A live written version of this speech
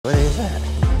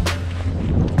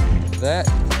That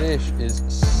fish is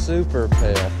super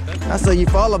pale. That's a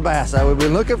Eufaula bass that we've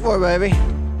been looking for, baby.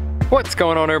 What's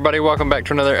going on, everybody? Welcome back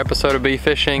to another episode of Bee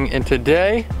Fishing, and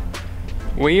today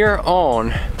we are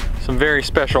on some very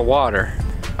special water.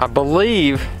 I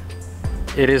believe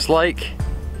it is Lake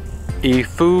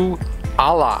Eufaula.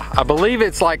 I believe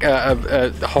it's like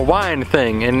a Hawaiian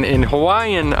thing, and in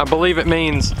Hawaiian I believe it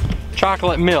means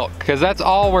chocolate milk, because that's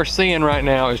all we're seeing right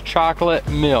now is chocolate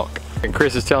milk. And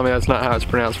Chris is telling me that's not how it's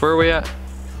pronounced. Where are we at?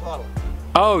 Eufaula.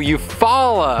 Oh,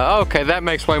 Eufaula. Okay, that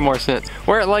makes way more sense.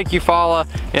 We're at Lake Eufaula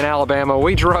in Alabama.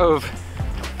 We drove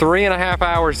 3.5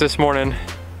 hours this morning,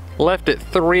 left at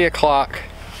 3 o'clock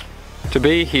to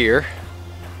be here,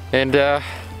 and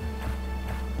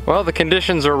well, the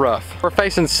conditions are rough. We're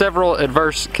facing several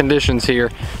adverse conditions here.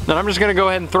 And I'm just gonna go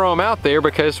ahead and throw them out there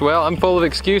because, well, I'm full of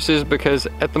excuses because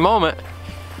at the moment,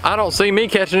 I don't see me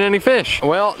catching any fish.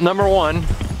 Well, number one,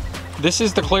 this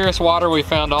is the clearest water we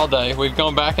found all day. We've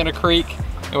gone back in a creek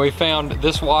and we found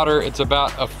this water. It's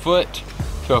about 1 foot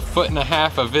to 1.5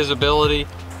 feet of visibility,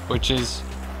 which is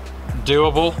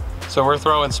doable. So we're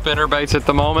throwing spinner baits at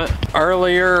the moment.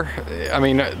 Earlier, I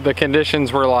mean, the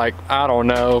conditions were like, I don't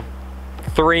know,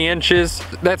 3 inches.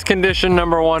 That's condition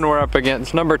number one we're up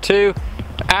against. Number two,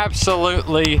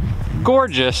 absolutely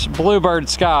gorgeous bluebird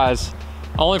skies.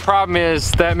 Only problem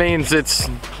is that means it's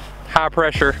high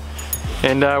pressure,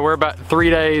 and we're about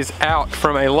 3 days out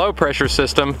from a low pressure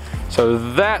system,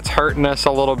 so that's hurting us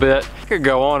a little bit. I could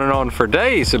go on and on for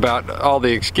days about all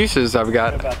the excuses I've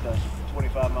got. What about the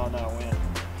 25-mile-an-hour wind?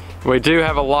 We do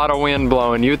have a lot of wind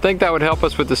blowing. You would think that would help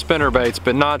us with the spinner baits,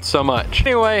 but not so much.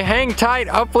 Anyway, hang tight.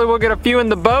 Hopefully we'll get a few in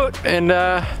the boat, and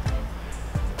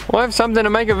we'll have something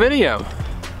to make a video.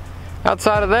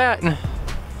 Outside of that,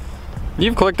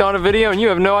 you've clicked on a video and you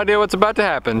have no idea what's about to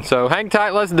happen. So hang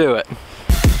tight, let's do it.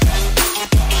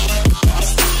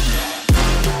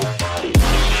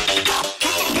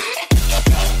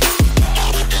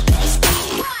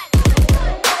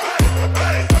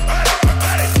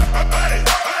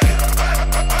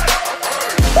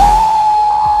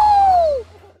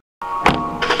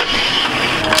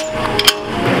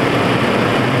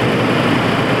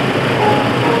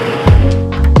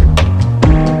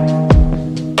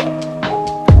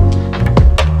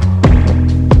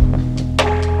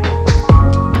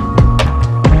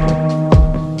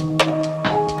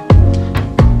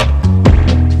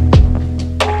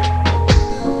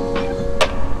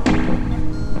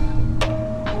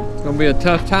 Be a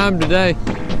tough time today.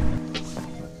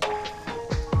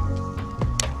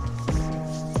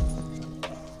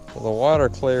 Well, the water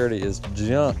clarity is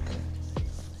junk.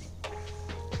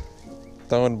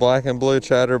 Throwing black and blue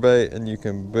chatterbait and you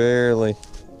can barely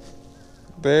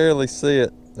see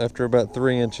it after about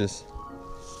 3 inches.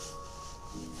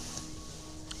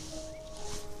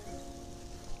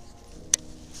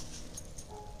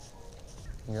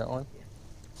 You got one?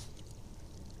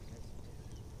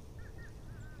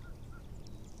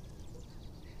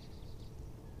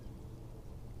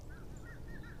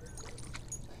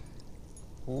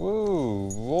 Whoa,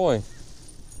 boy.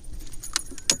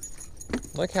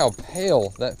 Look how pale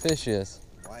that fish is.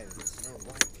 Why is it so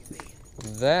white, baby?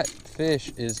 That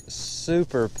fish is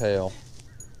super pale.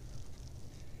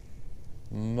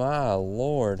 My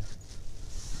Lord.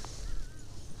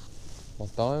 Well,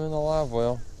 throw him in the live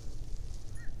well.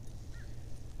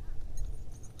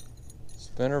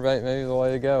 Spinnerbait may be the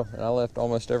way to go. And I left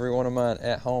almost every one of mine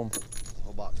at home.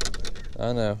 Whole box.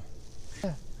 I know.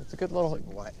 Yeah, it's a good little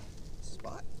White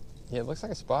spot. Yeah, it looks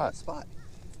like a spot. Spot.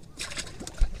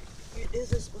 It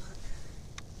is a spot.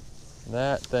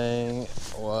 That thing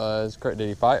was great. Did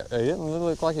he fight? He didn't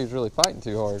look like he was really fighting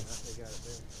too hard.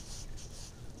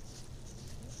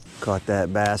 Caught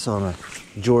that bass on a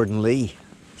Jordan Lee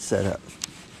setup.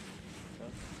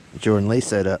 Jordan Lee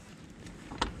setup.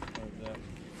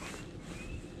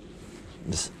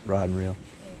 Just rod and reel.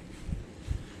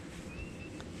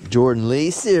 Jordan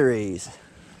Lee series.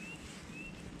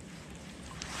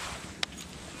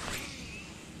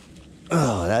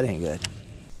 Oh, that ain't good.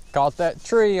 Caught that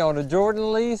tree on a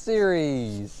Jordan Lee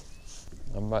series.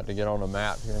 I'm about to get on a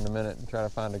map here in a minute and try to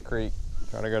find a creek.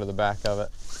 Try to go to the back of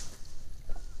it.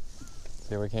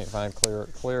 See if we can't find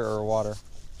clearer water.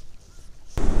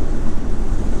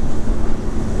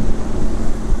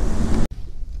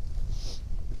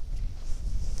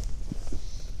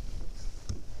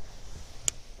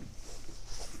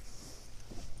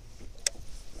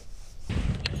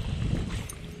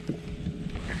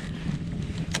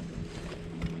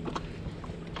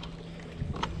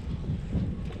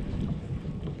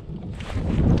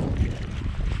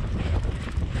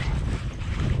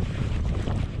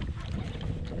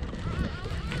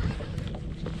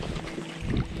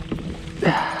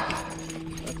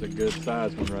 That's a good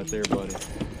size one right there, buddy.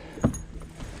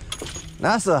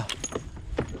 That's a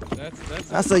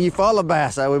That's Eufaula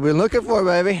bass that we've been looking for,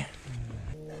 baby.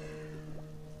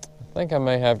 I think I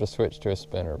may have to switch to a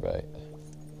spinnerbait.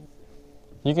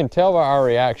 You can tell by our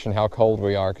reaction how cold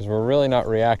we are, because we're really not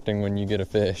reacting when you get a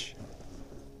fish.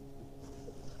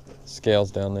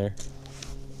 Scales down there.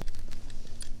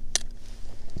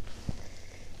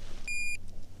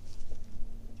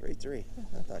 Three.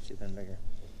 I thought you'd been bigger.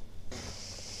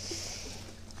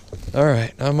 All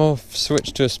right, I'm gonna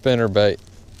switch to a spinnerbait.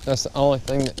 That's the only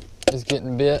thing that is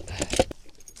getting bit.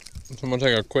 So I'm gonna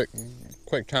take a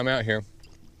quick time out here.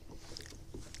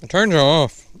 I turned it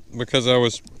off because I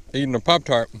was eating a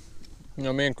Pop-Tart. You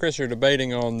know, me and Chris are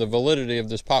debating on the validity of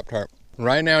this Pop-Tart.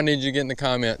 Right now I need you to get in the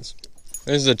comments.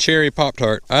 This is a cherry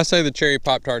Pop-Tart. I say the cherry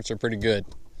Pop-Tarts are pretty good.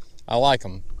 I like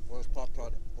them. Worst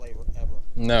Pop-Tart flavor ever.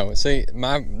 No, see,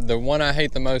 the one I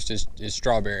hate the most is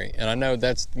strawberry. And I know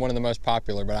that's one of the most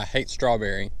popular, but I hate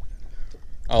strawberry.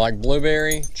 I like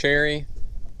blueberry, cherry.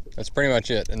 That's pretty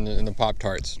much it in the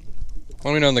Pop-Tarts.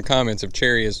 Let me know in the comments if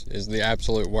cherry is the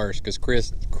absolute worst, because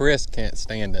Chris can't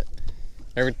stand it.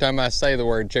 Every time I say the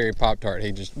word cherry Pop-Tart,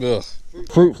 he just, ugh.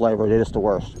 Fruit flavored is the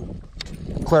worst.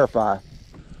 Clarify,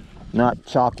 not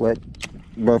chocolate,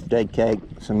 birthday cake,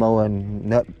 Samoan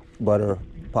nut butter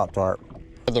Pop-Tart.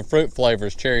 The fruit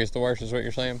flavors, cherry is the worst, is what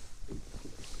you're saying?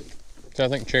 So I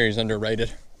think cherry's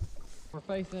underrated. We're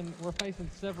facing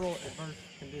several adverse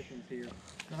conditions here.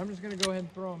 Now I'm just gonna go ahead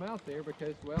and throw them out there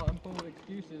because, well, I'm full of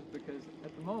excuses because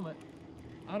at the moment,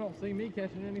 I don't see me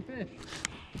catching any fish.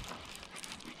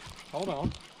 Hold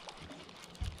on.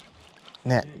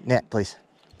 Net, please.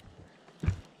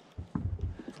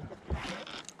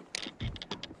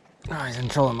 Oh, he's in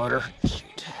trolling motor.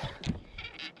 Shoot.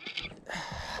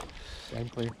 Game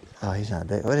clear. Oh, he's not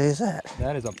big. What is that?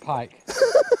 That is a pike.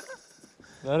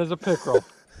 That is a pickerel.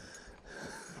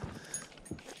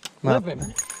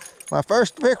 Flipping. My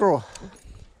first pickerel.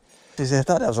 I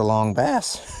thought that was a long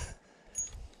bass.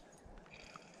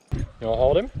 You wanna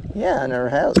hold him? Yeah, I never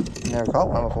caught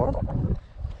one before.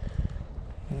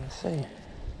 Let's see.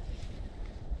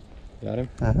 Got him?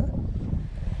 Uh-huh.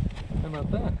 How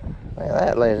about that? Look at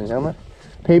that, ladies and gentlemen.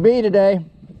 PB today.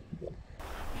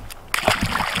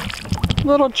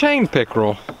 Little chain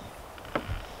pickerel.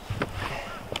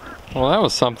 Well, that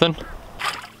was something.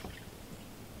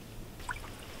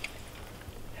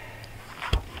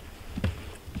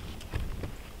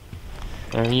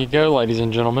 There you go, ladies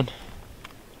and gentlemen.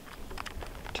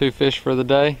 2 fish for the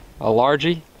day, a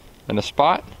largie and a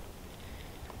spot.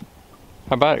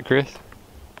 How about it, Chris?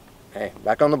 Hey,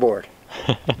 back on the board.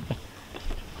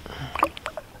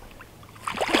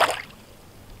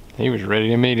 He was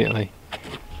ready immediately.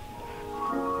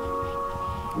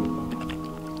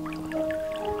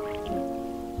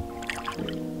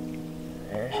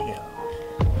 There she goes.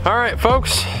 All right,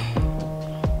 folks,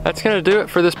 that's gonna do it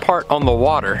for this part on the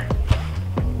water.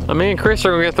 Now, me and Chris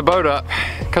are gonna get the boat up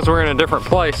because we're in a different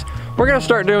place. We're gonna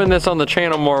start doing this on the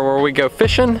channel more, where we go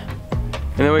fishing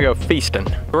and then we go feasting.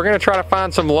 We're gonna try to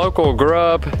find some local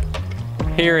grub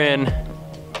here in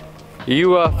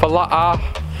Eufaula,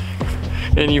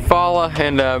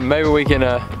 and maybe we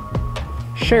can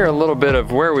share a little bit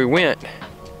of where we went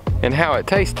and how it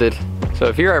tasted. So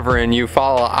if you're ever in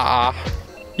Eufaula,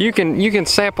 you can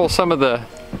sample some of the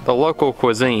local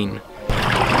cuisine.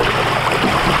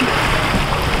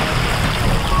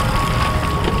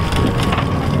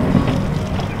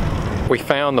 We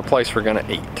found the place we're gonna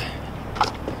eat.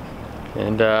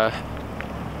 And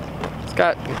it's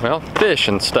got, well, fish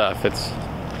and stuff. It's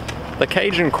the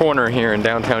Cajun Corner here in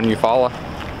downtown Eufaula.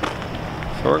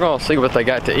 So we're gonna see what they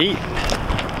got to eat.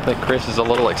 I think Chris is a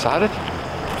little excited.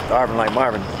 Starving like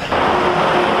Marvin.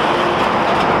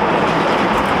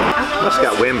 Must have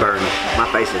got windburn.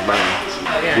 My face is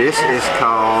burning. This is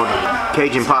called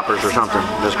Cajun poppers or something.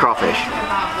 This crawfish.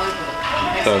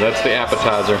 So that's the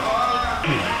appetizer.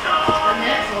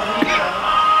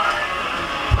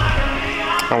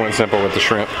 I went simple with the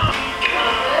shrimp.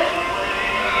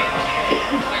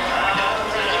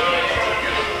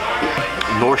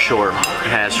 North Shore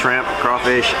has shrimp,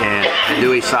 crawfish, and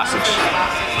andouille sausage.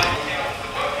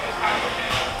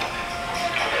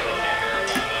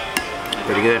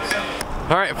 Pretty good.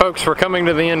 All right, folks, we're coming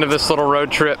to the end of this little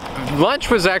road trip. Lunch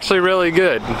was actually really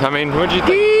good. I mean, what'd you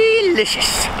think?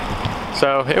 Delicious.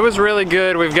 So it was really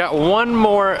good. We've got one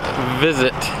more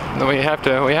visit that we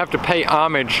have to pay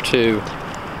homage to.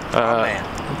 Tom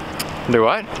Mann. Do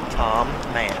what? Tom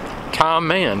Mann. Tom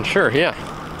Mann, sure, yeah.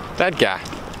 That guy.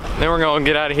 Then we're gonna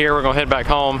get out of here, we're gonna head back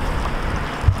home.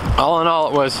 All in all,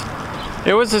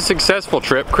 it was a successful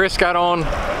trip. Chris got on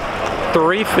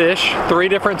 3 fish, 3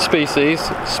 different species.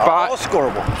 All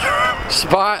scoreable.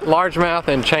 Spot, largemouth,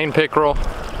 and chain pickerel.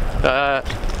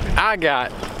 I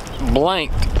got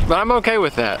blanked, but I'm okay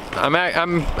with that.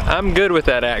 I'm good with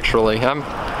that, actually. I'm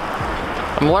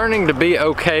learning to be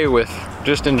okay with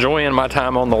just enjoying my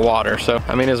time on the water. So,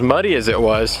 I mean, as muddy as it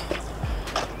was,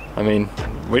 I mean,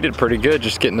 we did pretty good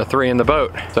just getting the 3 in the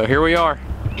boat. So here we are.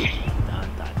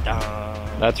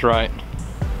 That's right.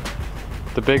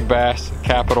 The big bass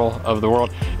capital of the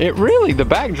world. It really, the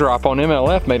backdrop on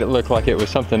MLF made it look like it was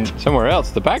something somewhere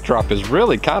else. The backdrop is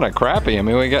really kind of crappy. I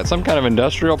mean, we got some kind of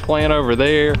industrial plant over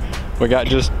there. We got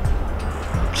just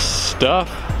stuff.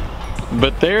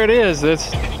 But there it is.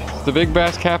 It's the big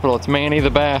bass capital. It's Manny the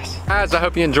Bass. Guys, I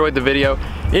hope you enjoyed the video.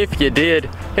 If you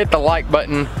did, hit the like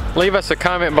button. Leave us a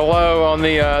comment below on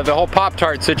the whole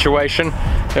Pop-Tart situation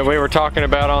that we were talking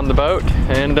about on the boat.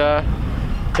 And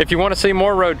if you want to see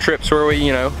more road trips where we,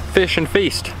 you know, fish and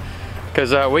feast,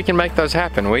 because we can make those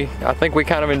happen. I think we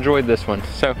kind of enjoyed this one.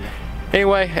 So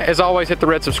anyway, as always, hit the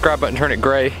red subscribe button, turn it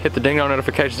gray, hit the ding on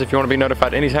notifications if you want to be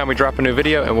notified anytime we drop a new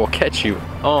video, and we'll catch you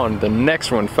on the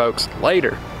next one, folks.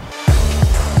 Later.